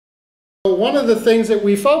One of the things that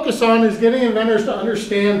we focus on is getting inventors to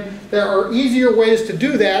understand there are easier ways to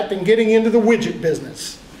do that than getting into the widget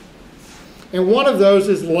business. And one of those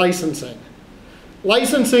is licensing.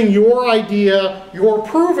 Licensing your idea, your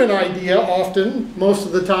proven idea often, most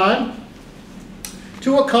of the time,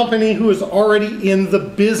 to a company who is already in the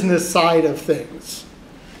business side of things.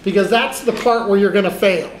 Because that's the part where you're going to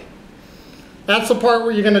fail. That's the part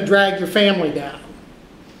where you're going to drag your family down.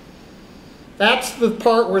 That's the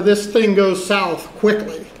part where this thing goes south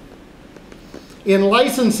quickly. In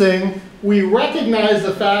licensing, we recognize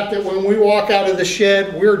the fact that when we walk out of the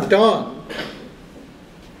shed, we're done.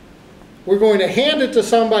 We're going to hand it to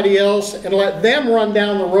somebody else and let them run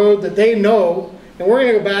down the road that they know, and we're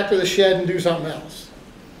going to go back to the shed and do something else.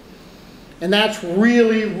 And that's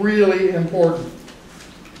really, really important.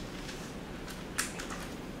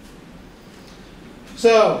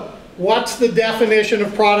 So, what's the definition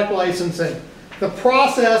of product licensing? The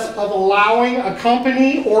process of allowing a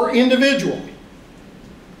company or individual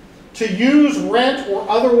to use, rent, or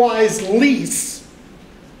otherwise lease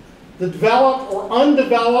the developed or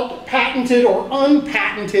undeveloped, patented or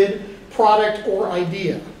unpatented product or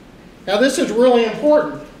idea. Now this is really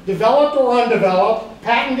important. Developed or undeveloped,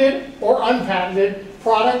 patented or unpatented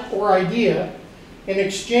product or idea in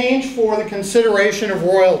exchange for the consideration of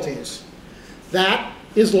royalties. That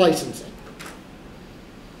is licensing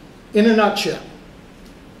in a nutshell.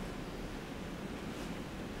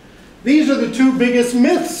 These are the two biggest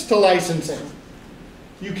myths to licensing.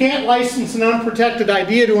 You can't license an unprotected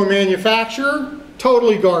idea to a manufacturer,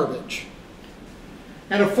 totally garbage.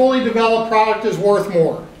 And a fully developed product is worth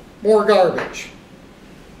more garbage.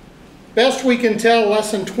 Best we can tell,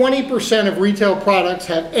 less than 20% of retail products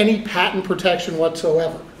have any patent protection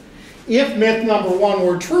whatsoever. If myth number one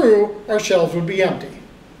were true, our shelves would be empty.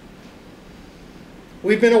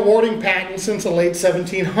 We've been awarding patents since the late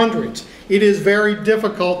 1700s. It is very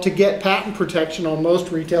difficult to get patent protection on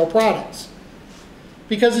most retail products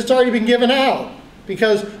because it's already been given out.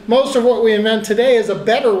 Because most of what we invent today is a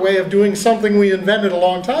better way of doing something we invented a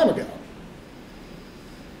long time ago.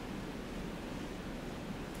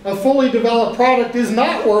 A fully developed product is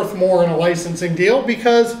not worth more in a licensing deal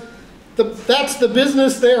because that's the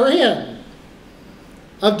business they're in,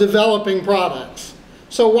 of developing products.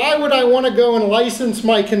 So why would I want to go and license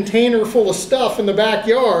my container full of stuff in the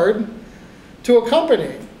backyard to a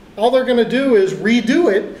company? All they're going to do is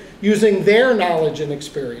redo it using their knowledge and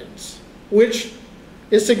experience, which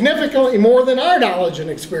is significantly more than our knowledge and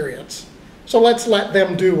experience. So let's let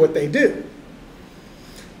them do what they do.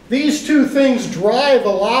 These two things drive a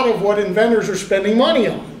lot of what inventors are spending money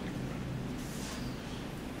on.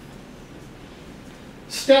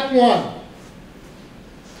 Step one.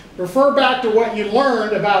 Refer back to what you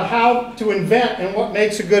learned about how to invent and what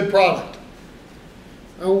makes a good product.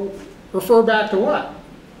 Oh, refer back to what?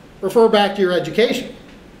 Refer back to your education.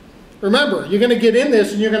 Remember, you're going to get in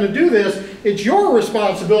this and you're going to do this. It's your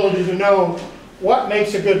responsibility to know what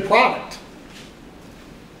makes a good product.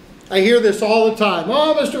 I hear this all the time.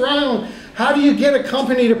 Oh, Mr. Reyland, how do you get a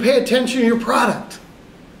company to pay attention to your product?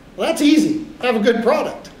 Well, that's easy. Have a good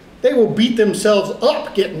product. They will beat themselves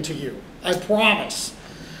up getting to you, I promise.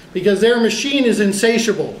 Because their machine is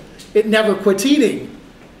insatiable. It never quits eating,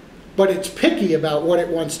 but it's picky about what it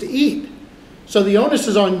wants to eat. So the onus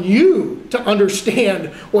is on you to understand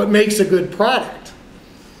what makes a good product.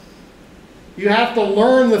 You have to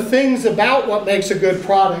learn the things about what makes a good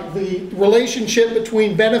product, the relationship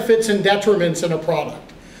between benefits and detriments in a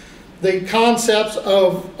product, the concepts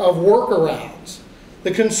of workarounds,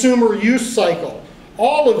 the consumer use cycle.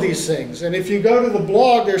 All of these things. And if you go to the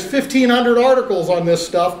blog, there's 1,500 articles on this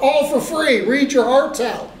stuff, all for free. Read your hearts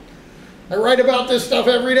out. I write about this stuff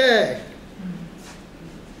every day.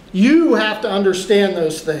 You have to understand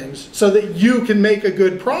those things so that you can make a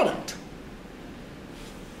good product.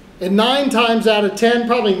 And 9 times out of 10,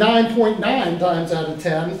 probably 9.9 times out of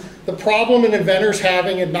 10, the problem an inventor's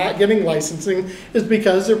having and not getting licensing is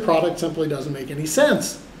because their product simply doesn't make any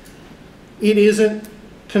sense. It isn't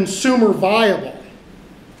consumer viable.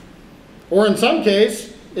 Or in some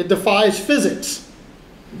case, it defies physics.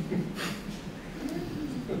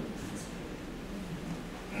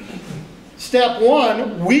 Step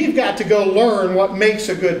one, we've got to go learn what makes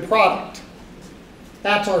a good product.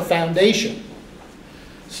 That's our foundation.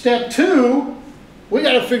 Step two, we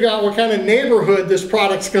got to figure out what kind of neighborhood this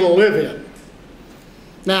product's going to live in.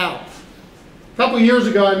 Now, a couple of years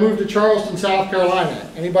ago, I moved to Charleston, South Carolina.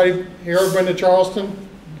 Anybody here ever been to Charleston?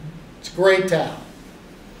 It's a great town.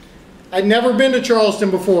 I'd never been to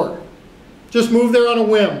Charleston before. Just moved there on a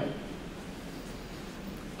whim.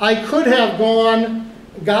 I could have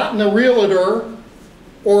gotten a realtor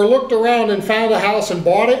or looked around and found a house and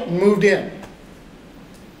bought it and moved in.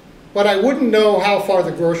 But I wouldn't know how far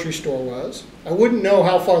the grocery store was. I wouldn't know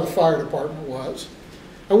how far the fire department was.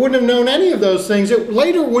 I wouldn't have known any of those things. It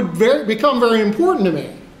later would become very important to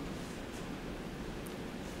me.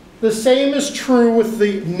 The same is true with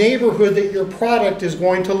the neighborhood that your product is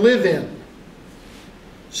going to live in.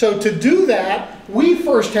 So to do that, we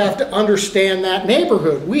first have to understand that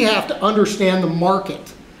neighborhood. We have to understand the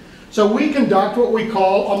market. So we conduct what we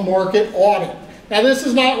call a market audit. Now this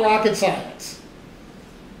is not rocket science.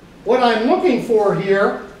 What I'm looking for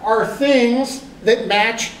here are things that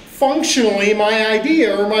match functionally my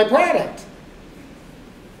idea or my product.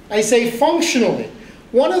 I say functionally.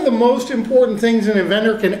 One of the most important things an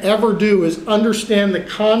inventor can ever do is understand the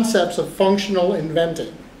concepts of functional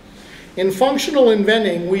inventing. In functional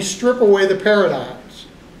inventing, we strip away the paradigms.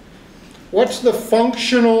 What's the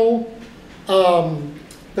functional,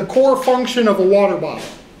 the core function of a water bottle?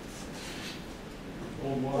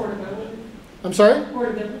 Portability. I'm sorry?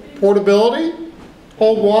 Portability. Portability?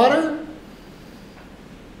 Hold water?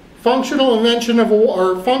 Functional invention of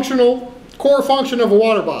or functional core function of a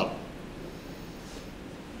water bottle.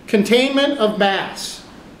 Containment of mass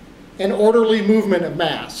and orderly movement of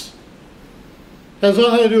mass. Has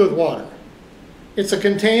nothing to do with water. It's a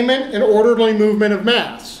containment and orderly movement of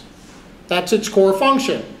mass. That's its core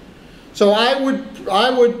function. So I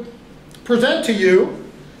would present to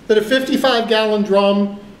you that a 55-gallon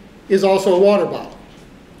drum is also a water bottle,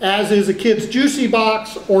 as is a kid's juicy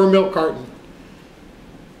box or a milk carton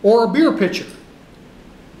or a beer pitcher.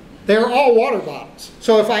 They're all water bottles.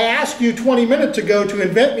 So if I asked you 20 minutes ago to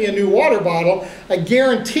invent me a new water bottle, I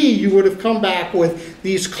guarantee you would have come back with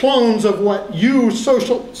these clones of what you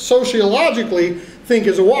sociologically think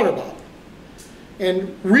is a water bottle.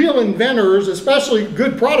 And real inventors, especially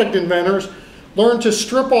good product inventors, learn to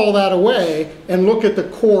strip all that away and look at the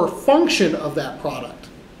core function of that product,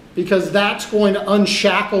 because that's going to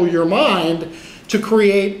unshackle your mind to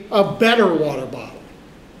create a better water bottle.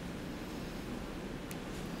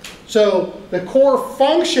 So the core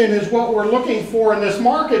function is what we're looking for in this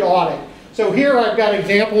market audit. So here I've got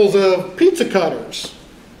examples of pizza cutters.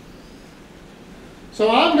 So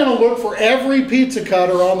I'm going to look for every pizza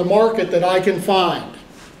cutter on the market that I can find.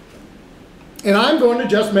 And I'm going to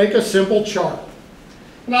just make a simple chart.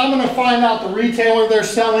 And I'm going to find out the retailer they're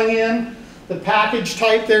selling in, the package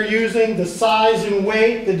type they're using, the size and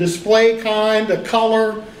weight, the display kind, the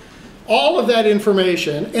color, all of that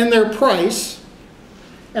information, and their price.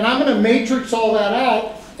 And I'm going to matrix all that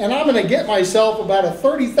out, and I'm going to get myself about a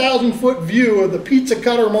 30,000-foot view of the pizza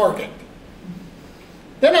cutter market.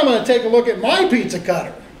 Then I'm going to take a look at my pizza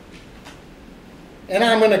cutter, and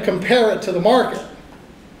I'm going to compare it to the market.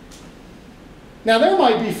 Now there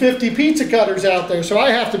might be 50 pizza cutters out there, so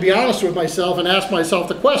I have to be honest with myself and ask myself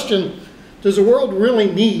the question, does the world really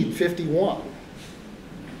need 51?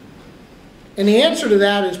 And the answer to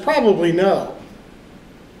that is probably no.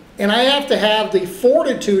 And I have to have the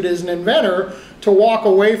fortitude as an inventor to walk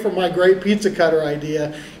away from my great pizza cutter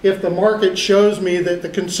idea if the market shows me that the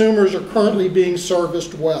consumers are currently being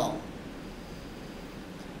serviced well.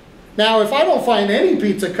 Now, if I don't find any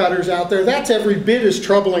pizza cutters out there, that's every bit as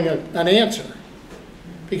troubling an answer,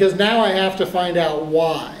 because now I have to find out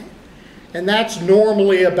why. And that's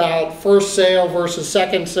normally about first sale versus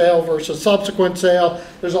second sale versus subsequent sale.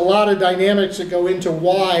 There's a lot of dynamics that go into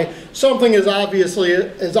why something as obvious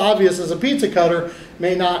as a pizza cutter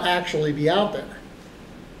may not actually be out there.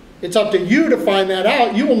 It's up to you to find that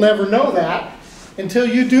out. You will never know that until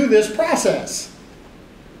you do this process.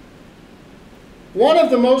 One of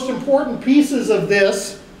the most important pieces of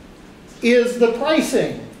this is the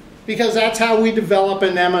pricing, because that's how we develop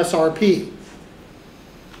an MSRP.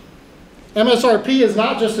 MSRP is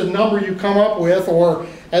not just a number you come up with, or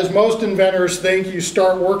as most inventors think, you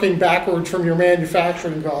start working backwards from your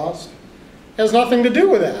manufacturing cost. It has nothing to do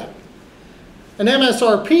with that. An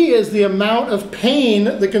MSRP is the amount of pain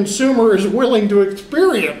the consumer is willing to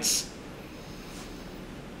experience.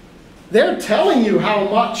 They're telling you how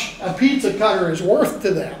much a pizza cutter is worth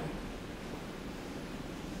to them.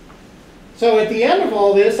 So at the end of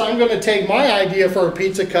all this, I'm going to take my idea for a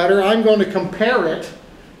pizza cutter, I'm going to compare it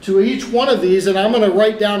to each one of these, and I'm going to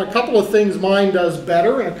write down a couple of things mine does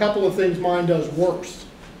better and a couple of things mine does worse.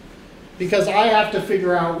 Because I have to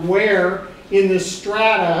figure out where in this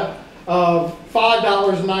strata of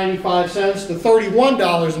 $5.95 to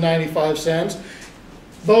 $31.95,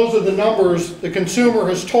 those are the numbers the consumer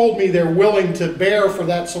has told me they're willing to bear for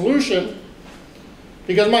that solution.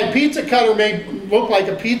 Because my pizza cutter may look like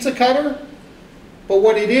a pizza cutter, but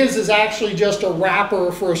what it is actually just a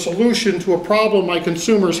wrapper for a solution to a problem my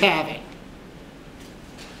consumer's having.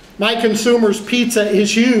 My consumer's pizza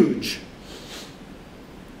is huge.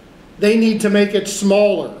 They need to make it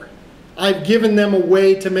smaller. I've given them a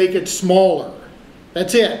way to make it smaller.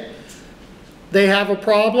 That's it. They have a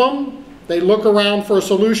problem. They look around for a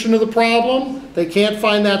solution to the problem. They can't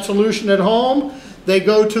find that solution at home. They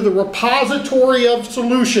go to the repository of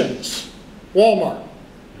solutions, Walmart.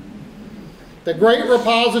 The great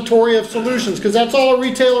repository of solutions, because that's all a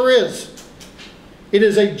retailer is. It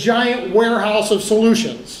is a giant warehouse of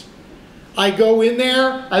solutions. I go in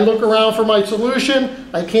there, I look around for my solution,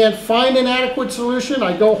 I can't find an adequate solution,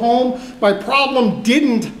 I go home, my problem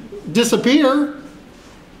didn't disappear.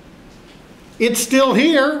 It's still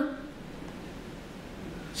here.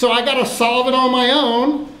 So I got to solve it on my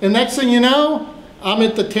own, and next thing you know, I'm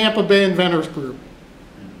at the Tampa Bay Inventors Group.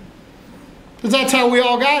 Because that's how we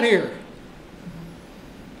all got here.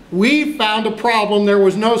 We found a problem there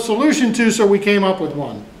was no solution to, so we came up with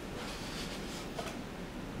one.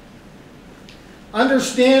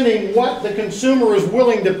 Understanding what the consumer is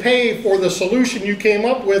willing to pay for the solution you came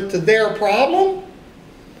up with to their problem,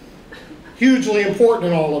 hugely important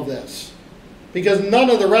in all of this. Because none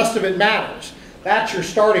of the rest of it matters. That's your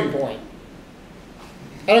starting point.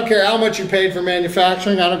 I don't care how much you paid for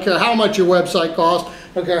manufacturing, I don't care how much your website cost,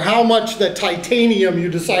 I don't care how much the titanium you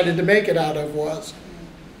decided to make it out of was.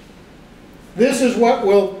 This is what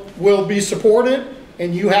will be supported,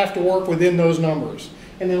 and you have to work within those numbers.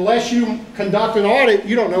 And unless you conduct an audit,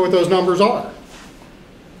 you don't know what those numbers are.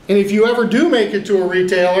 And if you ever do make it to a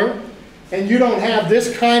retailer, and you don't have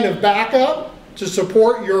this kind of backup to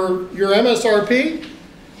support your MSRP,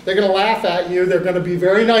 they're going to laugh at you, they're going to be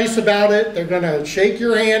very nice about it, they're going to shake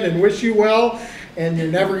your hand and wish you well, and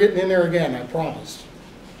you're never getting in there again, I promise.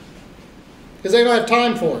 Because they don't have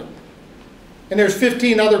time for it. And there's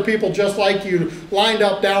 15 other people just like you lined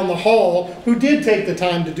up down the hall who did take the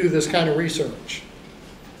time to do this kind of research.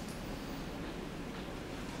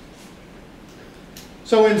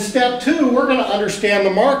 So in step 2, we're going to understand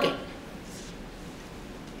the market.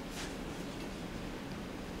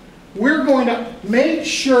 We're going to make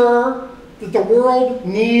sure that the world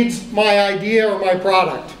needs my idea or my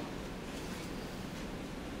product.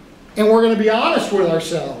 And we're going to be honest with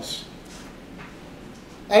ourselves.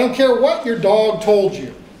 I don't care what your dog told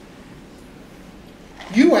you.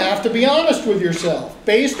 You have to be honest with yourself.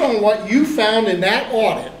 Based on what you found in that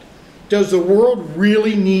audit, does the world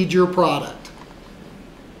really need your product?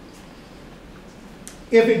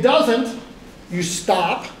 If it doesn't, you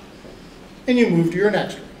stop and you move to your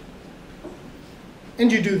next one.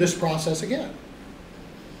 And you do this process again.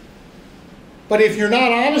 But if you're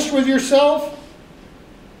not honest with yourself,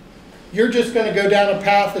 you're just going to go down a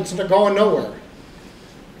path that's going nowhere.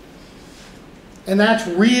 And that's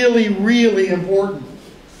really, really important.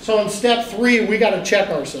 So in step 3, we got to check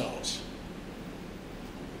ourselves.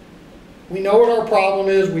 We know what our problem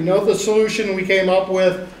is. We know the solution we came up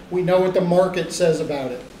with. We know what the market says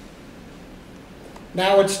about it.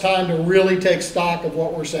 Now it's time to really take stock of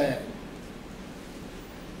what we're saying.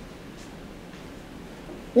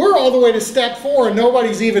 We're all the way to step 4 and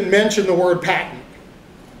nobody's even mentioned the word patent.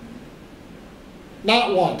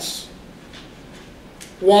 Not once.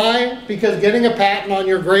 Why? Because getting a patent on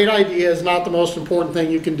your great idea is not the most important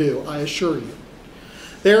thing you can do, I assure you.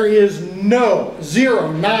 There is no,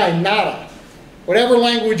 zero, nine, nada, whatever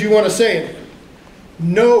language you want to say it in,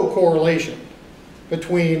 no correlation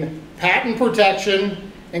between patent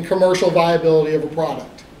protection and commercial viability of a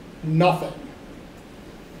product. Nothing.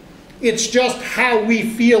 It's just how we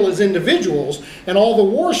feel as individuals, and all the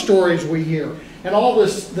war stories we hear, and all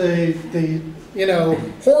this, the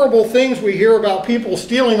horrible things we hear about people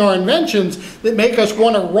stealing our inventions that make us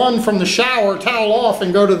want to run from the shower, towel off,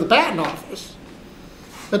 and go to the patent office.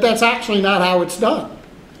 But that's actually not how it's done.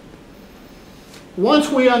 Once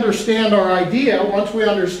we understand our idea, once we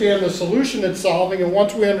understand the solution it's solving, and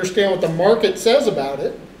once we understand what the market says about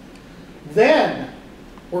it, then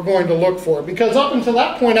we're going to look for it. Because up until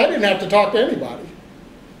that point, I didn't have to talk to anybody.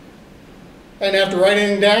 I didn't have to write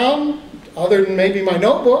anything down, other than maybe my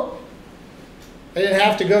notebook. I didn't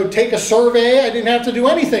have to go take a survey. I didn't have to do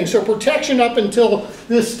anything. So protection up until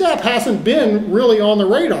this step hasn't been really on the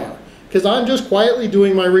radar, because I'm just quietly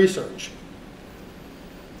doing my research.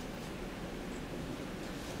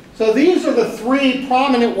 So these are the 3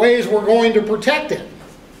 prominent ways we're going to protect it.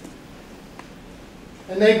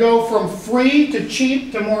 And they go from free to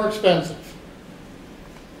cheap to more expensive.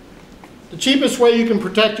 The cheapest way you can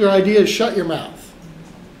protect your idea is shut your mouth.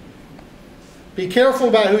 Be careful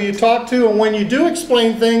about who you talk to, and when you do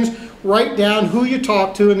explain things, write down who you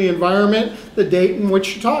talk to in the environment, the date in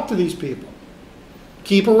which you talk to these people.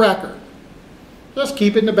 Keep a record. Just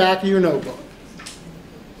keep it in the back of your notebook.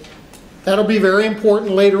 That'll be very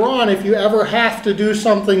important later on if you ever have to do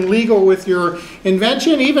something legal with your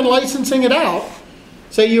invention, even licensing it out.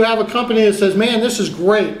 Say you have a company that says, man, this is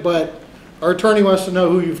great, but our attorney wants to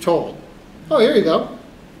know who you've told. Oh, here you go.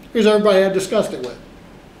 Here's everybody I discussed it with.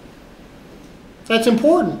 That's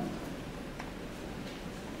important.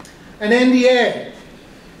 An NDA.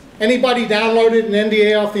 Anybody downloaded an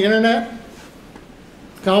NDA off the internet?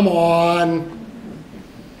 Come on.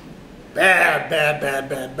 Bad, bad, bad,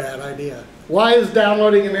 bad, bad idea. Why is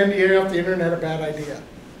downloading an NDA off the internet a bad idea?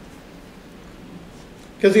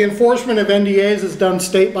 Because the enforcement of NDAs is done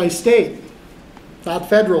state by state, not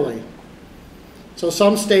federally. So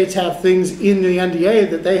some states have things in the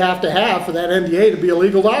NDA that they have to have for that NDA to be a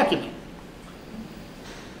legal document.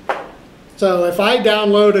 So if I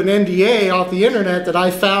download an NDA off the internet that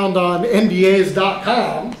I found on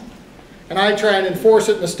NDAs.com, and I try and enforce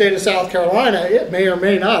it in the state of South Carolina, it may or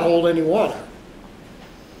may not hold any water.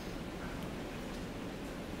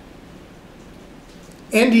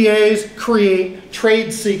 NDAs create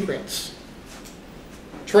trade secrets.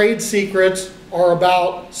 Trade secrets are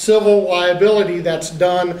about civil liability that's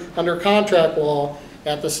done under contract law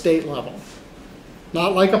at the state level.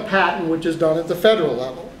 Not like a patent, which is done at the federal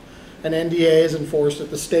level. An NDA is enforced at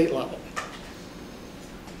the state level.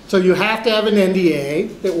 So you have to have an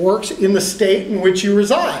NDA that works in the state in which you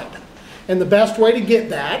reside. And the best way to get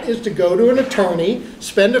that is to go to an attorney,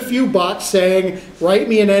 spend a few bucks saying, write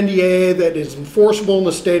me an NDA that is enforceable in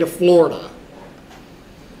the state of Florida.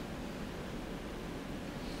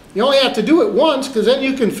 You only have to do it once, because then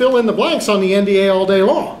you can fill in the blanks on the NDA all day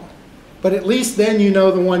long. But at least then you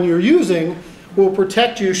know the one you're using will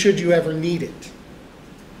protect you should you ever need it.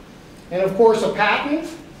 And of course, a patent,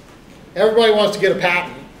 everybody wants to get a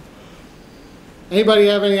patent. Anybody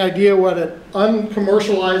have any idea what an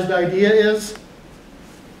uncommercialized idea is?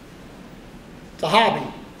 It's a hobby.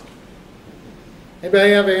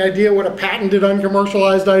 Anybody have any idea what a patented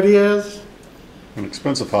uncommercialized idea is? An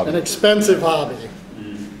expensive hobby. An expensive hobby.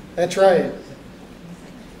 That's right.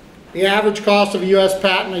 The average cost of a U.S.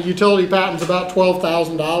 patent, a utility patent, is about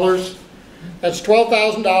 $12,000. That's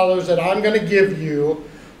 $12,000 that I'm going to give you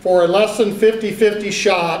for a less than 50-50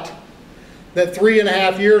 shot that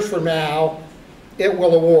 3.5 years from now it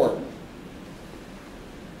will award.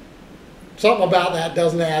 Something about that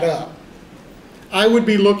doesn't add up. I would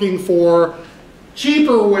be looking for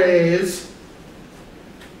cheaper ways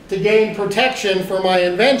to gain protection for my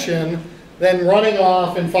invention than running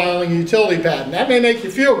off and filing a utility patent. That may make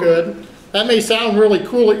you feel good. That may sound really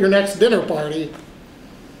cool at your next dinner party.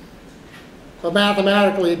 But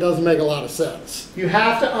mathematically, it doesn't make a lot of sense. You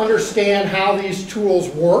have to understand how these tools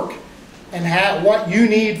work and what you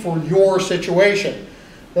need for your situation.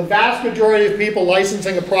 The vast majority of people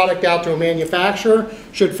licensing a product out to a manufacturer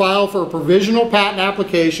should file for a provisional patent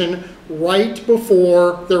application right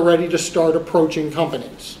before they're ready to start approaching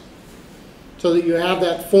companies, so that you have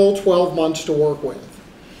that full 12 months to work with.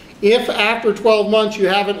 If after 12 months you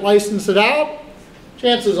haven't licensed it out,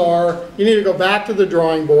 chances are you need to go back to the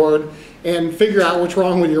drawing board and figure out what's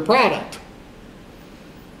wrong with your product.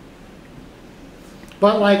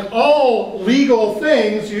 But like all legal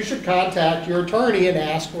things, you should contact your attorney and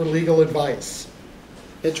ask for legal advice.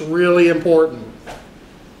 It's really important.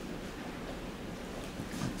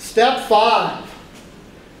 Step 5,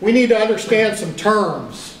 we need to understand some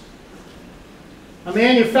terms. A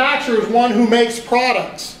manufacturer is one who makes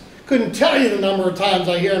products. Couldn't tell you the number of times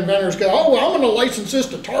I hear inventors go, oh, well, I'm going to license this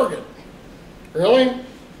to Target. Really?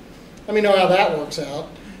 Let me know how that works out.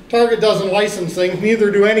 Target doesn't license things, neither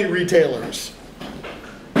do any retailers.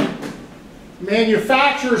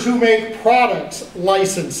 Manufacturers who make products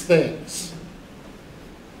license things.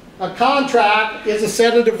 A contract is a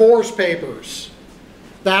set of divorce papers.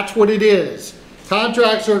 That's what it is.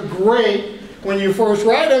 Contracts are great when you first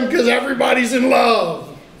write them because everybody's in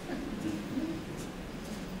love.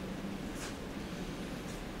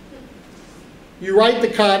 You write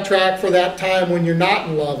the contract for that time when you're not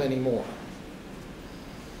in love anymore.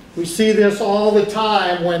 We see this all the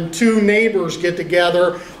time when two neighbors get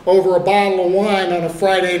together over a bottle of wine on a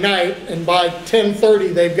Friday night, and by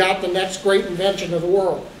 10:30 they've got the next great invention of the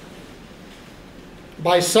world.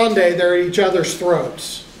 By Sunday they're at each other's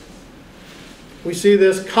throats. We see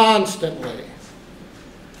this constantly.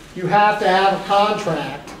 You have to have a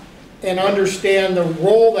contract and understand the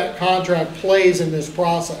role that contract plays in this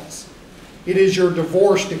process. It is your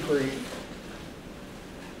divorce decree.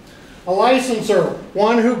 A licensor,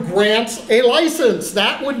 one who grants a license.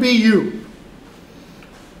 That would be you.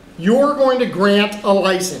 You're going to grant a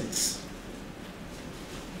license.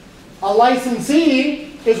 A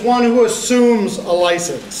licensee is one who assumes a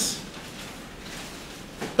license.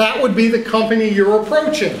 That would be the company you're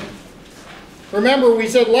approaching. Remember, we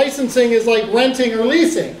said licensing is like renting or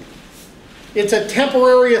leasing. It's a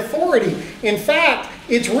temporary authority. In fact,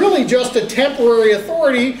 it's really just a temporary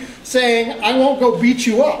authority saying, I won't go beat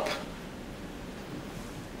you up.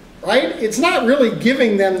 Right? It's not really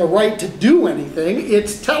giving them the right to do anything.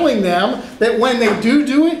 It's telling them that when they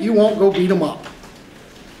do it, you won't go beat them up.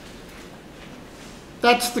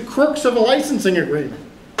 That's the crux of a licensing agreement.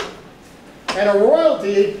 And a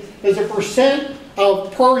royalty is a percent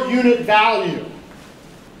of per unit value.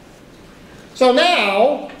 So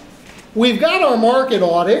now, we've got our market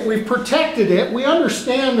audit, we've protected it, we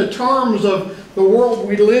understand the terms of the world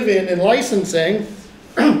we live in licensing.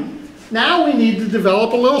 Now we need to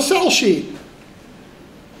develop a little sell sheet.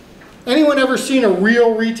 Anyone ever seen a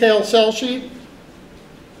real retail sell sheet?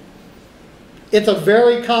 It's a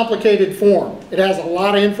very complicated form. It has a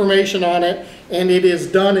lot of information on it, and it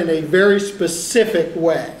is done in a very specific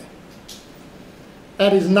way.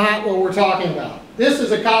 That is not what we're talking about. This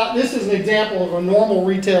is an example of a normal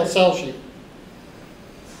retail sell sheet.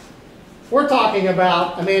 We're talking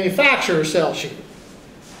about a manufacturer's sell sheet.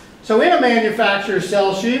 So in a manufacturer's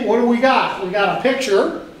sell sheet, what do we got? We got a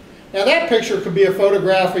picture. Now that picture could be a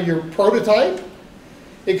photograph of your prototype.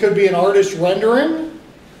 It could be an artist's rendering.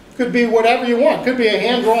 It could be whatever you want. It could be a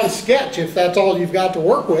hand-drawn sketch if that's all you've got to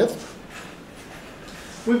work with.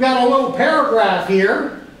 We've got a little paragraph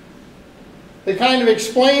here that kind of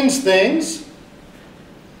explains things.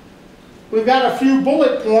 We've got a few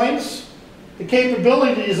bullet points, the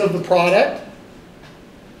capabilities of the product.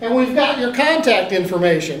 And we've got your contact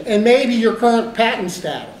information and maybe your current patent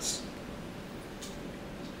status.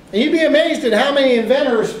 And you'd be amazed at how many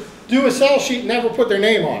inventors do a sell sheet and never put their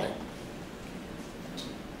name on it.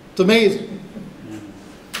 It's amazing.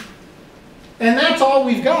 And that's all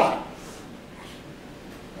we've got.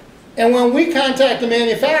 And when we contact the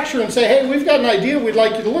manufacturer and say, hey, we've got an idea we'd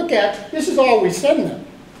like you to look at, this is all we send them.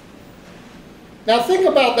 Now think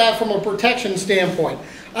about that from a protection standpoint.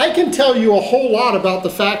 I can tell you a whole lot about the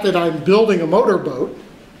fact that I'm building a motorboat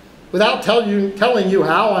without telling you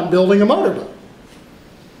how I'm building a motorboat.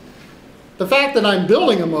 The fact that I'm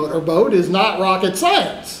building a motorboat is not rocket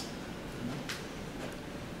science.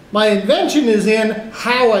 My invention is in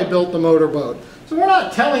how I built the motorboat. So we're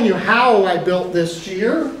not telling you how I built this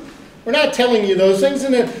shear. We're not telling you those things.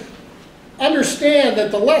 And then understand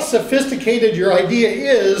that the less sophisticated your idea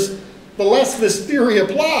is, the less this theory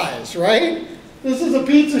applies, right? This is a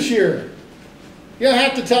pizza shear. You don't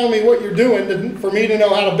have to tell me what you're doing for me to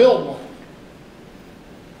know how to build one.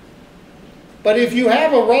 But if you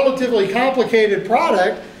have a relatively complicated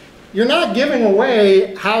product, you're not giving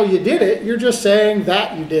away how you did it. You're just saying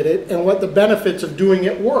that you did it and what the benefits of doing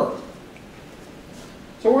it were.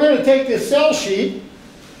 So we're going to take this sell sheet,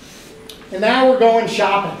 and now we're going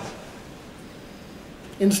shopping.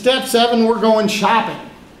 In step 7, we're going shopping.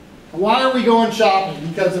 Why are we going shopping?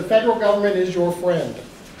 Because the federal government is your friend.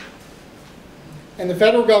 And the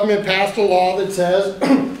federal government passed a law that says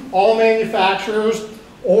all manufacturers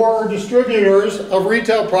or distributors of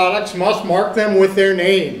retail products must mark them with their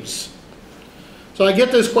names. So I get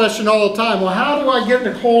this question all the time. Well, how do I get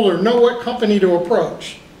Nicole or know what company to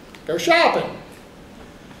approach? Go shopping.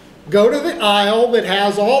 Go to the aisle that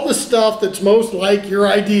has all the stuff that's most like your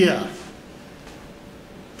idea.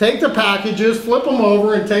 Take the packages, flip them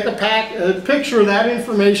over, and take a picture of that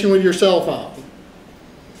information with your cell phone.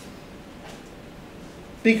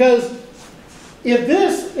 Because if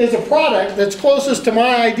this is a product that's closest to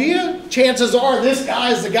my idea, chances are this guy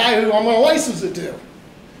is the guy who I'm going to license it to.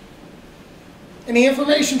 And the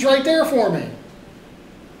information's right there for me.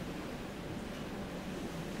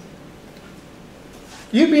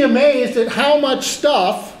 You'd be amazed at how much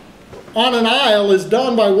stuff on an aisle is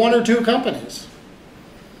done by 1 or 2 companies.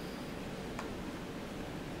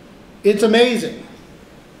 It's amazing.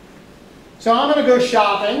 So I'm going to go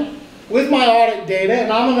shopping with my audit data,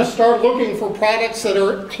 and I'm going to start looking for products that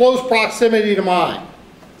are close proximity to mine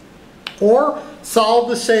or solve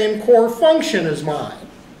the same core function as mine.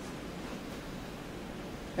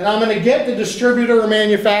 And I'm going to get the distributor or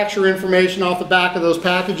manufacturer information off the back of those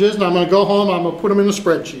packages, and I'm going to go home and I'm going to put them in a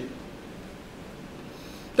spreadsheet.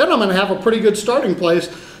 Then I'm going to have a pretty good starting place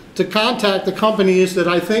to contact the companies that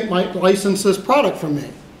I think might license this product from me.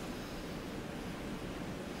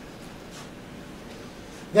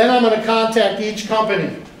 Then I'm going to contact each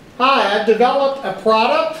company. Hi, I've developed a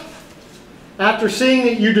product. After seeing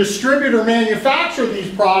that you distribute or manufacture these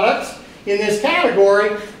products in this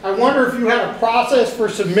category, I wonder if you have a process for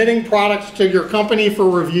submitting products to your company for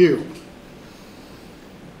review.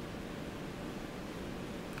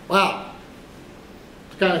 Wow.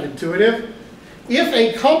 It's kind of intuitive. if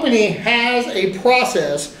a company has a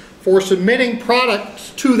process for submitting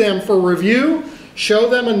products to them for review, show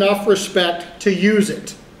them enough respect to use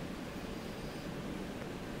it.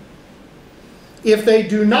 If they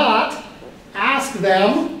do not, ask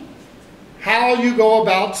them how you go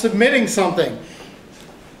about submitting something.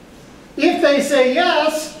 If they say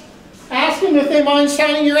yes, ask them if they mind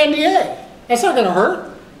signing your NDA. That's not going to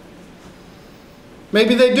hurt.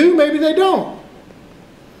 Maybe they do, maybe they don't.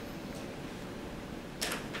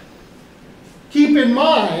 Keep in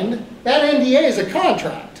mind, that NDA is a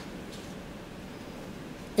contract.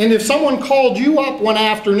 And if someone called you up one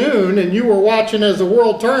afternoon and you were watching as the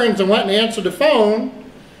world turns and went and answered the phone,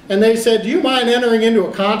 and they said, "Do you mind entering into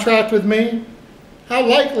a contract with me?" How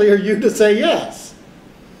likely are you to say yes?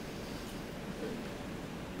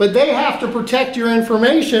 But they have to protect your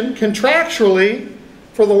information contractually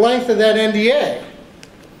for the length of that NDA.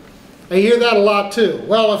 I hear that a lot too.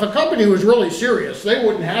 Well, if a company was really serious, they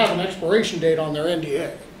wouldn't have an expiration date on their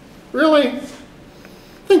NDA. Really?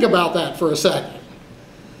 Think about that for a second.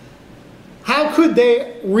 How could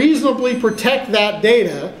they reasonably protect that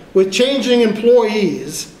data with changing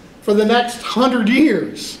employees for the next 100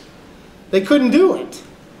 years? They couldn't do it.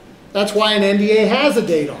 That's why an NDA has a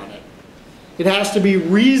date on it. It has to be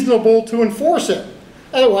reasonable to enforce it.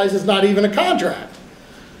 Otherwise, it's not even a contract.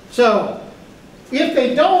 So, if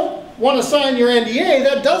they don't want to sign your NDA,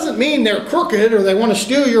 that doesn't mean they're crooked or they want to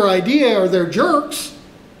steal your idea or they're jerks.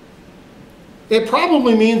 It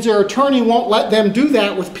probably means their attorney won't let them do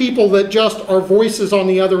that with people that just are voices on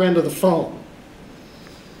the other end of the phone.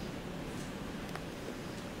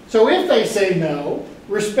 So if they say no,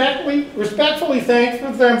 respectfully thank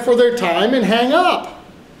them for their time and hang up.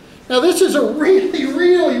 Now this is a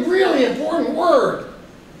really important word.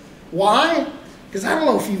 Why? Because I don't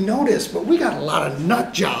know if you've noticed, but we got a lot of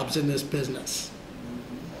nut jobs in this business.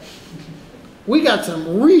 We got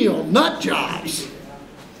some real nut jobs.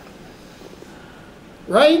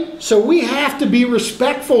 Right? So we have to be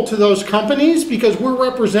respectful to those companies because we're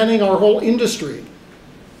representing our whole industry.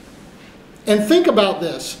 And think about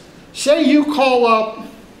this. Say you call up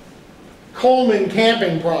Coleman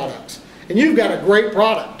Camping Products and you've got a great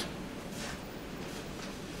product.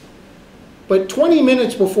 But 20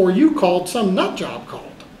 minutes before you called, some nut job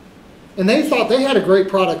called. And they thought they had a great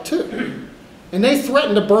product too. And they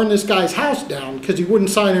threatened to burn this guy's house down because he wouldn't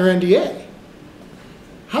sign their NDA.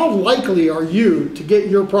 How likely are you to get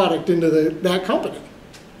your product into that company?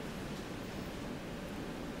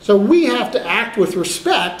 So we have to act with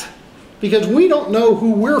respect because we don't know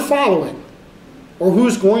who we're following or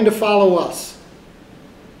who's going to follow us.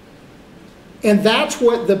 And that's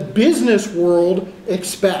what the business world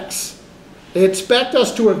expects. They expect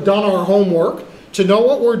us to have done our homework, to know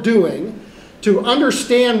what we're doing, to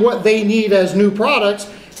understand what they need as new products,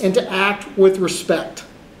 and to act with respect.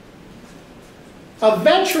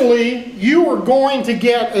 Eventually, you are going to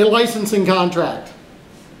get a licensing contract.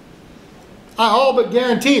 I all but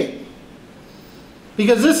guarantee it.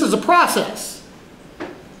 Because this is a process.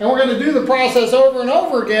 And we're going to do the process over and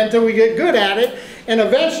over again until we get good at it, and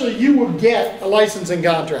eventually you will get a licensing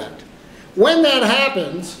contract. When that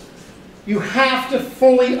happens, you have to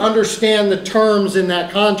fully understand the terms in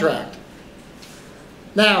that contract.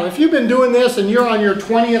 Now, if you've been doing this and you're on your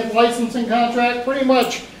 20th licensing contract, pretty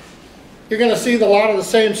much you're going to see a lot of the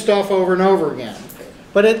same stuff over and over again.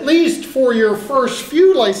 But at least for your first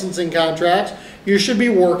few licensing contracts, you should be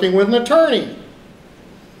working with an attorney.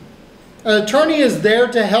 An attorney is there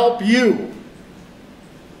to help you.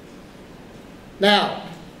 Now,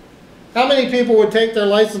 how many people would take their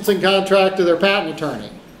licensing contract to their patent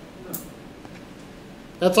attorney?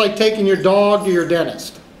 That's like taking your dog to your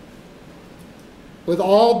dentist. With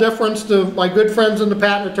all deference to my good friends in the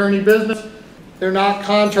patent attorney business, they're not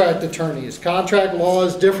contract attorneys. Contract law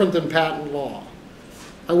is different than patent law.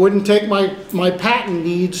 I wouldn't take my patent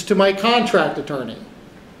needs to my contract attorney.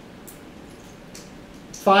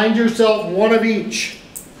 Find yourself one of each.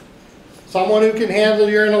 Someone who can handle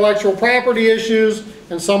your intellectual property issues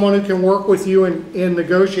and someone who can work with you in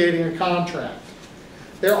negotiating a contract.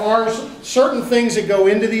 There are certain things that go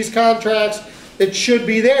into these contracts that should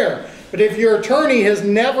be there. But if your attorney has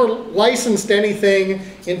never licensed anything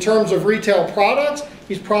in terms of retail products,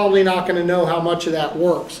 he's probably not going to know how much of that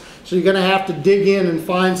works. So you're going to have to dig in and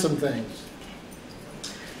find some things.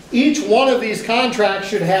 Each one of these contracts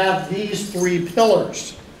should have these 3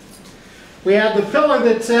 pillars. We have the pillar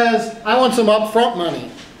that says, I want some upfront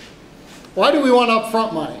money. Why do we want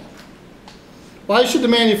upfront money? Why should the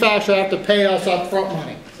manufacturer have to pay us upfront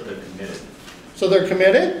money? So they're committed. So they're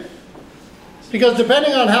committed? Because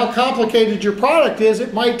depending on how complicated your product is,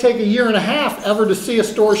 it might take 1.5 years ever to see a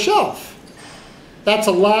store shelf. That's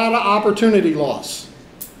a lot of opportunity loss.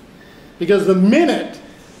 Because the minute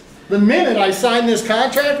I sign this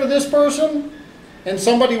contract with this person, and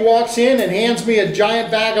somebody walks in and hands me a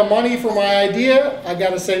giant bag of money for my idea, I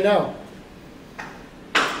gotta say no.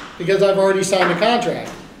 Because I've already signed a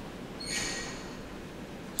contract.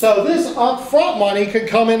 So this upfront money could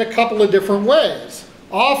come in a couple of different ways.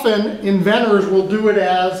 Often, inventors will do it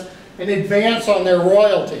as an advance on their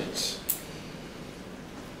royalties.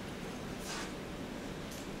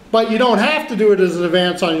 But you don't have to do it as an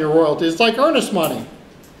advance on your royalties. It's like earnest money.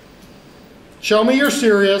 Show me you're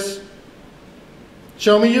serious.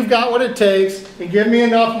 Show me you've got what it takes, and give me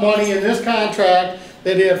enough money in this contract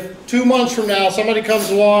that if 2 months from now somebody comes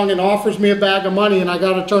along and offers me a bag of money and I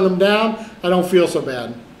got to turn them down, I don't feel so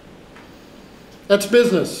bad. That's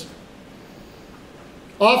business.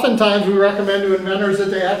 Oftentimes we recommend to inventors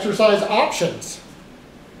that they exercise options.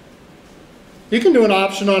 You can do an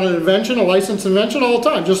option on an invention, a licensed invention, all the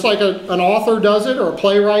time, just like an author does it or a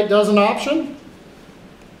playwright does an option.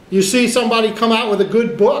 You see somebody come out with a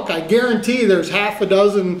good book, I guarantee there's half a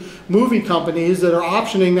dozen movie companies that are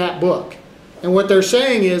optioning that book. And what they're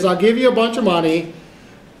saying is, I'll give you a bunch of money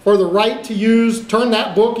for the right to use, turn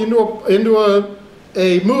that book into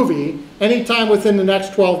a movie anytime within the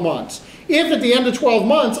next 12 months. If at the end of 12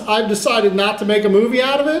 months I've decided not to make a movie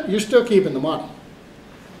out of it, you're still keeping the money.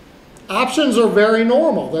 Options are very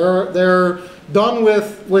normal. They're done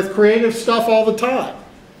with creative stuff all the time.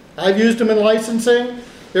 I've used them in licensing.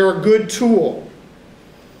 They're a good tool.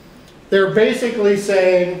 They're basically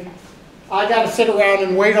saying, I got to sit around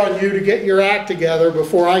and wait on you to get your act together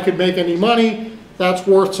before I could make any money. That's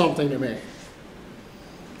worth something to me.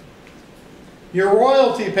 Your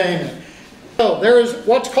royalty payment. So there is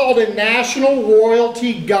what's called a national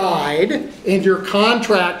royalty guide, and your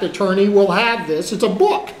contract attorney will have this. It's a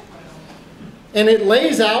book. And it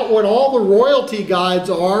lays out what all the royalty guides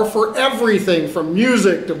are for everything from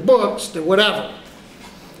music to books to whatever.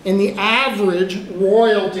 And the average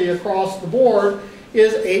royalty across the board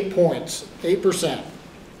is 8 points, 8%.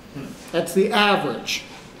 That's the average.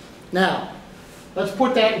 Now, let's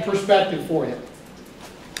put that in perspective for you.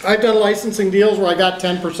 I've done licensing deals where I got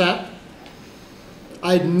 10%.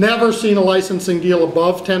 I'd never seen a licensing deal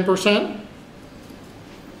above 10%.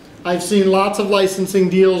 I've seen lots of licensing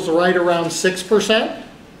deals right around 6%,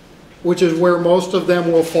 which is where most of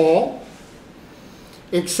them will fall.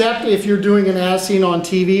 Except if you're doing an as seen on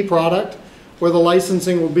TV product, where the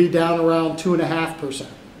licensing will be down around 2.5%.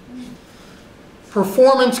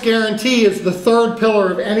 Performance guarantee is the third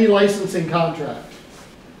pillar of any licensing contract.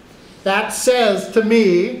 That says to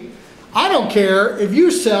me, I don't care if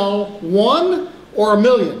you sell 1 or 1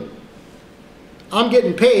 million. I'm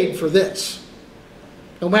getting paid for this,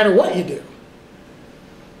 no matter what you do.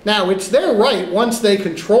 Now, it's their right once they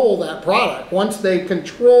control that product, once they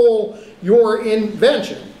control your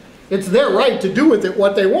invention, it's their right to do with it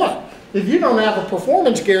what they want. If you don't have a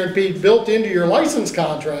performance guarantee built into your license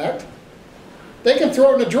contract, they can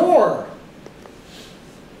throw it in a drawer.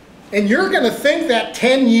 And you're going to think that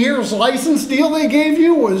 10 years license deal they gave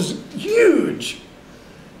you was huge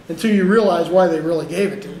until you realize why they really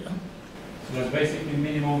gave it to you. So that's basically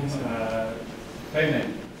minimum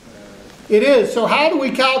payment. It is. So how do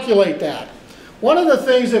we calculate that? One of the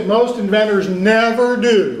things that most inventors never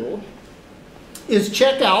do is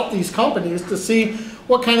check out these companies to see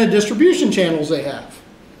what kind of distribution channels they have.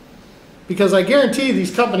 Because I guarantee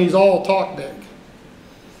these companies all talk big.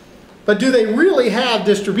 But do they really have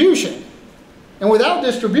distribution? And without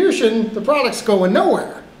distribution, the product's going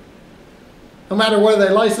nowhere, no matter whether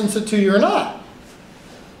they license it to you or not.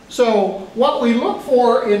 So what we look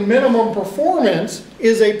for in minimum performance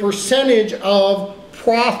is a percentage of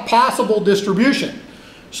possible distribution.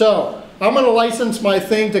 So I'm going to license my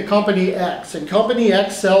thing to Company X, and Company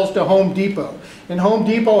X sells to Home Depot, and Home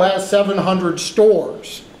Depot has 700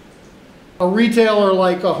 stores. A retailer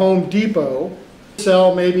like a Home Depot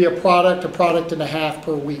sell maybe a product and a half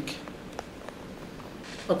per week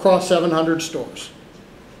across 700 stores.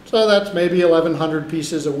 So that's maybe 1,100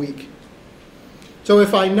 pieces a week. So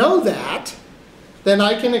if I know that, then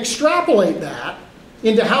I can extrapolate that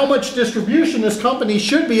into how much distribution this company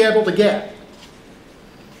should be able to get.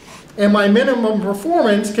 And my minimum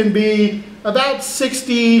performance can be about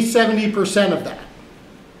 60, 70% of that.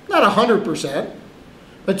 Not 100%,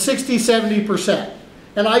 but 60, 70%.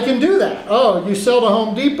 And I can do that. Oh, you sell to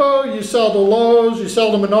Home Depot, you sell to Lowe's, you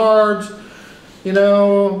sell to Menards, you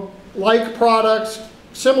know, like products,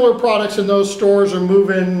 similar products in those stores are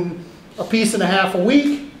moving a piece and a half a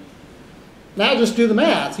week. Now just do the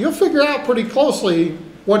math. You'll figure out pretty closely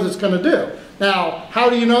what it's going to do. Now, how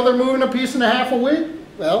do you know they're moving a piece and a half a week?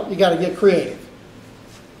 Well, you got to get creative.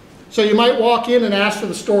 So you might walk in and ask for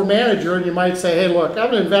the store manager, and you might say, hey, look,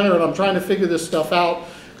 I'm an inventor and I'm trying to figure this stuff out.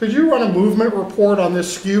 Could you run a movement report on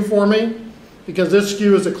this SKU for me? Because this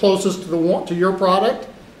SKU is the closest to your product.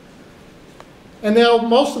 And they'll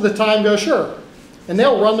most of the time go, sure. And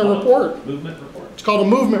they'll run the report. Movement report. It's called a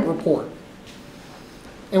movement report.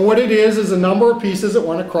 And what it is a number of pieces that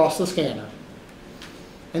went across the scanner.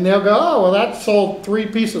 And they'll go, oh, well, that sold 3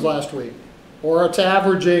 pieces last week. Or it's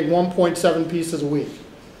averaging 1.7 pieces a week.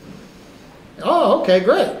 Oh, okay,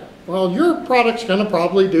 great. Well, your product's going to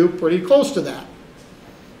probably do pretty close to that.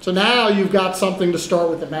 So now you've got something to start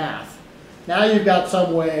with the math. Now you've got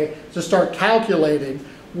some way to start calculating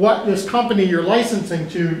what this company you're licensing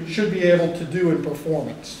to should be able to do in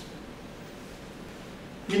performance.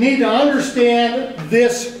 You need to understand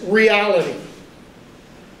this reality.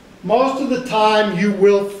 Most of the time you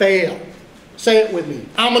will fail. Say it with me.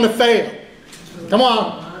 I'm going to fail. Come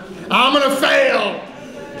on. I'm going to fail.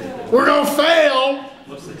 We're going to fail.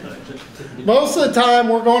 Most of the time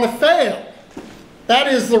we're going to fail. That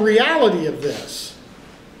is the reality of this.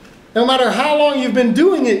 No matter how long you've been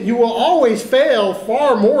doing it, you will always fail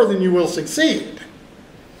far more than you will succeed.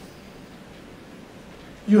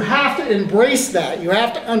 You have to embrace that. You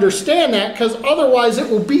have to understand that, because otherwise it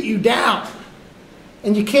will beat you down.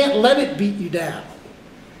 And you can't let it beat you down.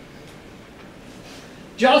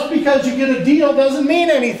 Just because you get a deal doesn't mean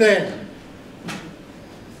anything.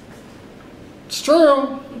 It's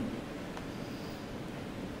true.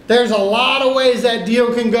 There's a lot of ways that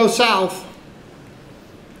deal can go south.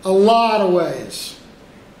 A lot of ways.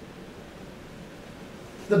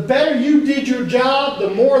 The better you did your job, the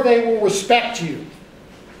more they will respect you.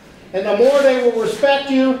 And the more they will respect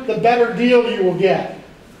you, the better deal you will get.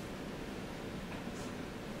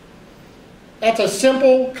 That's a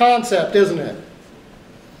simple concept, isn't it?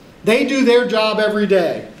 They do their job every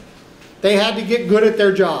day. They had to get good at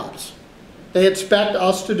their jobs. They expect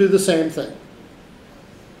us to do the same thing.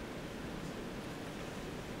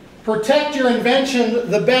 Protect your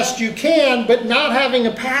invention the best you can, but not having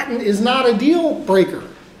a patent is not a deal breaker.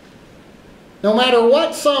 No matter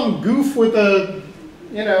what some goof with a,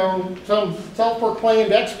 some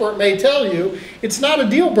self-proclaimed expert may tell you, it's not a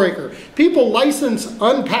deal breaker. People license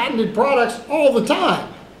unpatented products all the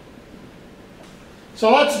time.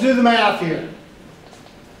 So let's do the math here.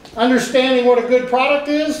 Understanding what a good product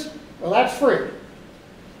is, well, that's free.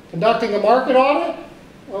 Conducting a market audit,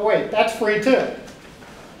 well, wait, that's free too.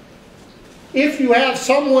 If you have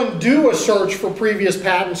someone do a search for previous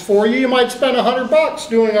patents for you, you might spend $100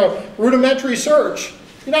 doing a rudimentary search.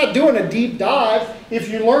 You're not doing a deep dive. If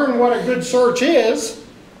you learn what a good search is,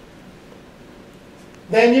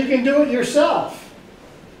 then you can do it yourself.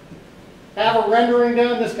 Have a rendering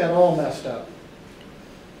done. This got all messed up.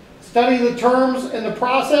 Study the terms and the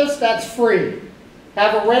process. That's free.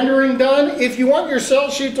 Have a rendering done. If you want your sell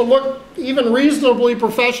sheet to look even reasonably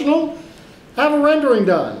professional, have a rendering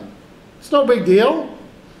done. It's no big deal.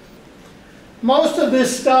 Most of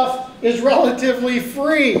this stuff is relatively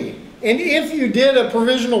free. And if you did a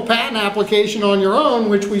provisional patent application on your own,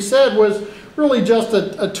 which we said was really just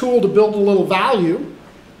a tool to build a little value,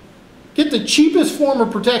 get the cheapest form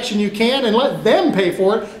of protection you can and let them pay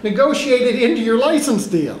for it. Negotiate it into your license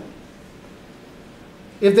deal.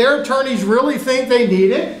 If their attorneys really think they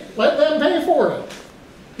need it, let them pay for it.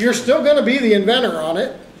 You're still going to be the inventor on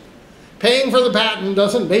it. Paying for the patent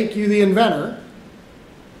doesn't make you the inventor.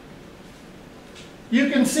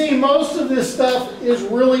 You can see most of this stuff is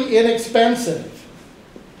really inexpensive.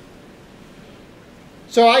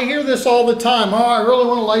 So I hear this all the time. Oh, I really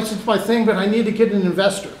want to license my thing, but I need to get an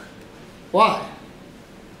investor. Why?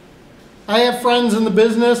 I have friends in the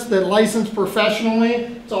business that license professionally.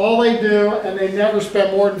 It's all they do, and they never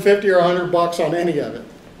spend more than 50 or 100 bucks on any of it.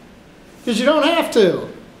 Because you don't have to.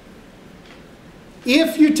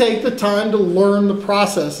 If you take the time to learn the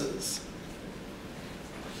processes.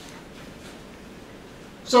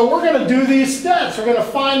 So we're going to do these steps. We're going to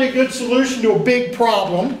find a good solution to a big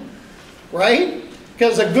problem, right?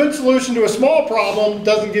 Because a good solution to a small problem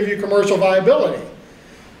doesn't give you commercial viability.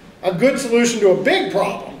 A good solution to a big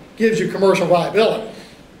problem gives you commercial viability.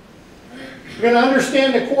 We're going to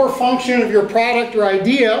understand the core function of your product or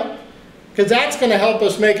idea, because that's going to help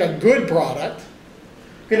us make a good product.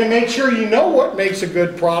 We're going to make sure you know what makes a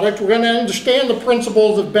good product. We're going to understand the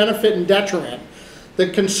principles of benefit and detriment, the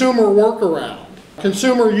consumer workaround,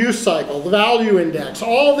 consumer use cycle, the value index,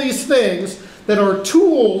 all these things that are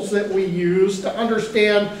tools that we use to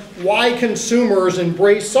understand why consumers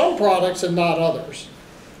embrace some products and not others.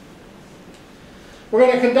 We're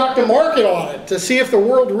going to conduct a market audit to see if the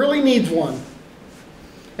world really needs one.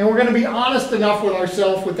 And we're going to be honest enough with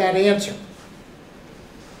ourselves with that answer.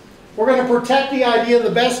 We're going to protect the idea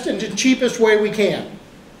the best and the cheapest way we can.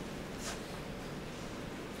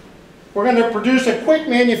 We're going to produce a quick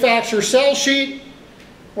manufacturer sell sheet.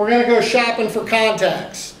 We're going to go shopping for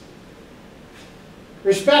contacts.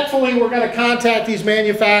 Respectfully, we're going to contact these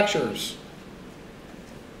manufacturers.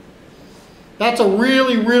 That's a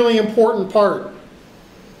really, really important part.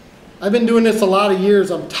 I've been doing this a lot of years.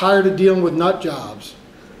 I'm tired of dealing with nut jobs.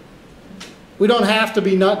 We don't have to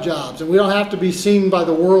be nut jobs, and we don't have to be seen by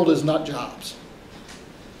the world as nut jobs.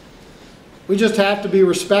 We just have to be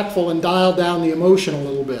respectful and dial down the emotion a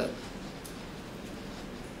little bit.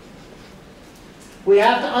 We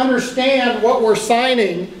have to understand what we're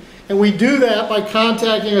signing, and we do that by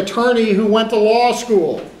contacting an attorney who went to law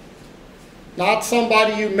school, not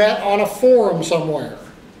somebody you met on a forum somewhere.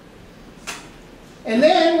 And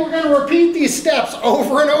then we're going to repeat these steps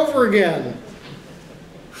over and over again.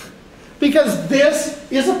 Because this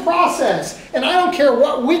is a process, and I don't care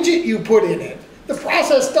what widget you put in it. The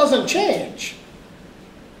process doesn't change.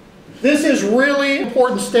 This is really an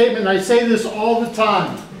important statement, and I say this all the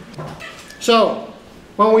time. So,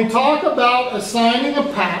 when we talk about assigning a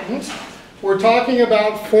patent, we're talking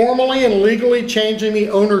about formally and legally changing the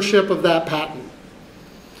ownership of that patent.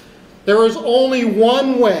 There is only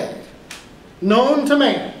one way, known to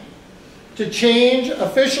man, to change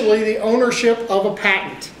officially the ownership of a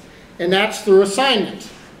patent. And that's through assignment.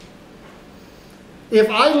 If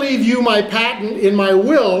I leave you my patent in my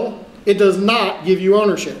will, it does not give you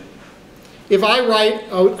ownership. If I write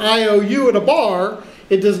an IOU at a bar,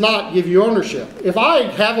 it does not give you ownership. If I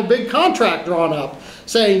have a big contract drawn up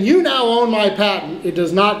saying you now own my patent, it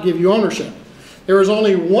does not give you ownership. There is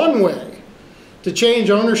only one way to change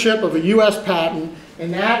ownership of a U.S. patent,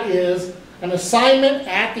 and that is an assignment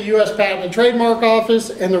at the U.S. Patent and Trademark Office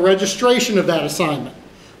and the registration of that assignment.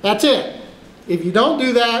 That's it. If you don't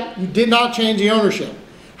do that, you did not change the ownership.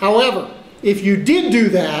 However, if you did do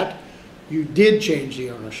that, you did change the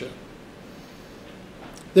ownership.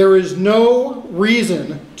 There is no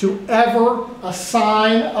reason to ever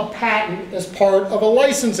assign a patent as part of a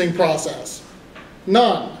licensing process.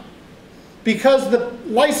 None. Because the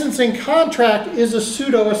licensing contract is a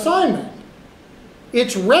pseudo-assignment.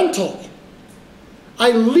 It's rental.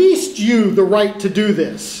 I leased you the right to do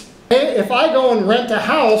this. If I go and rent a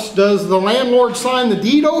house, does the landlord sign the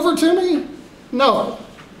deed over to me? No.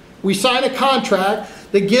 We sign a contract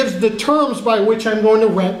that gives the terms by which I'm going to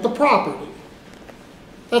rent the property.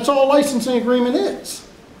 That's all a licensing agreement is.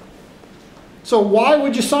 So why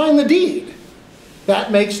would you sign the deed?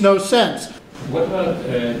 That makes no sense. What about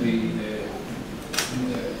the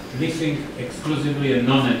leasing exclusively and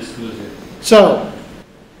non-exclusive? So,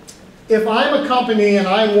 if I'm a company and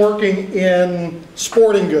I'm working in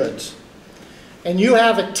sporting goods, and you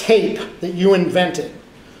have a tape that you invented,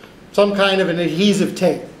 some kind of an adhesive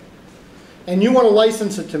tape, and you want to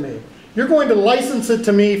license it to me, you're going to license it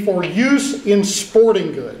to me for use in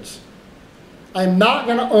sporting goods. I'm not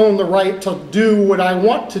going to own the right to do what I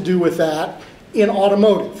want to do with that in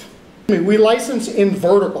automotive. We license in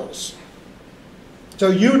verticals. So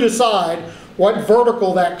you decide what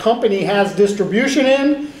vertical that company has distribution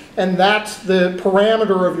in, and that's the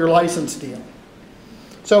parameter of your license deal.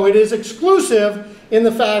 So it is exclusive in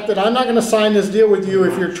the fact that I'm not going to sign this deal with you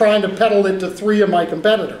if you're trying to peddle it to 3 of my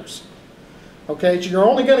competitors. Okay, so you're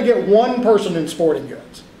only going to get one person in sporting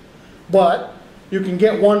goods. But you can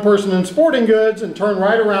get one person in sporting goods and turn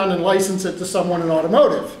right around and license it to someone in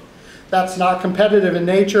automotive. That's not competitive in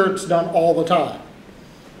nature, it's done all the time.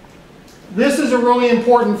 This is a really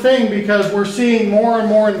important thing because we're seeing more and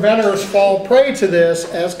more inventors fall prey to this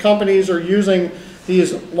as companies are using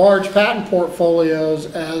these large patent portfolios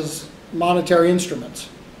as monetary instruments.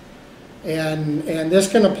 And this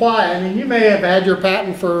can apply. I mean, you may have had your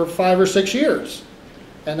patent for 5 or 6 years,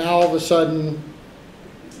 and now all of a sudden,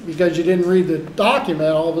 because you didn't read the document,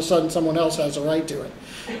 all of a sudden someone else has a right to it.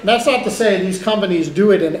 And that's not to say these companies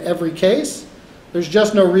do it in every case. There's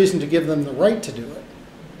just no reason to give them the right to do it.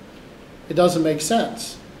 It doesn't make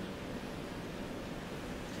sense.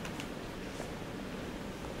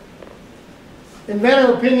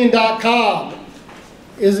 InventorOpinion.com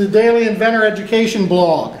is a daily inventor education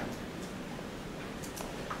blog.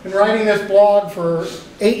 Been writing this blog for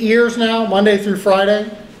 8 years now, Monday through Friday.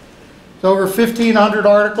 It's over 1,500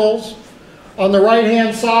 articles. On the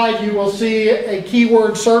right-hand side, you will see a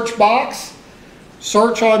keyword search box.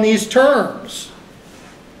 Search on these terms,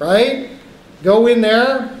 right? Go in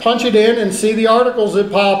there, punch it in, and see the articles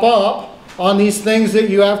that pop up on these things that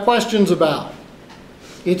you have questions about.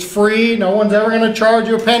 It's free. No one's ever going to charge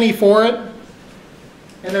you a penny for it.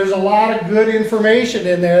 And there's a lot of good information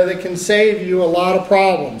in there that can save you a lot of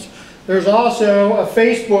problems. There's also a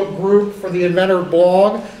Facebook group for the Inventor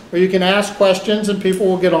blog where you can ask questions and people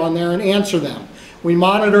will get on there and answer them. We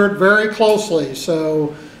monitor it very closely,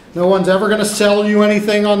 so no one's ever going to sell you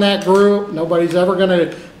anything on that group. Nobody's ever going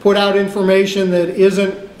to put out information that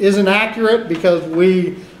isn't accurate, because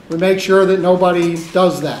we make sure that nobody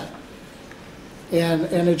does that.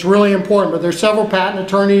 And it's really important. But there's several patent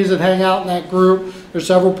attorneys that hang out in that group. There's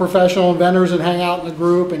several professional inventors that hang out in the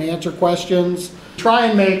group and answer questions. Try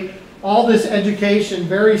and make all this education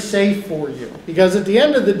very safe for you. Because at the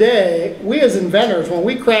end of the day, we as inventors, when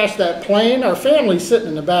we crash that plane, our family's sitting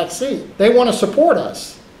in the back seat. They want to support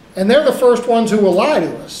us. And they're the first ones who will lie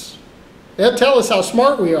to us. They'll tell us how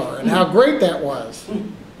smart we are and how great that was.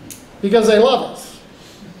 Because they love us.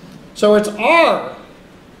 So it's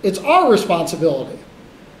our responsibility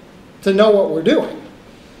to know what we're doing.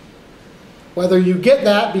 Whether you get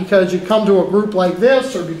that because you come to a group like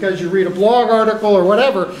this or because you read a blog article or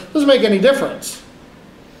whatever, doesn't make any difference.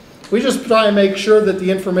 We just try and make sure that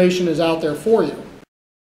the information is out there for you.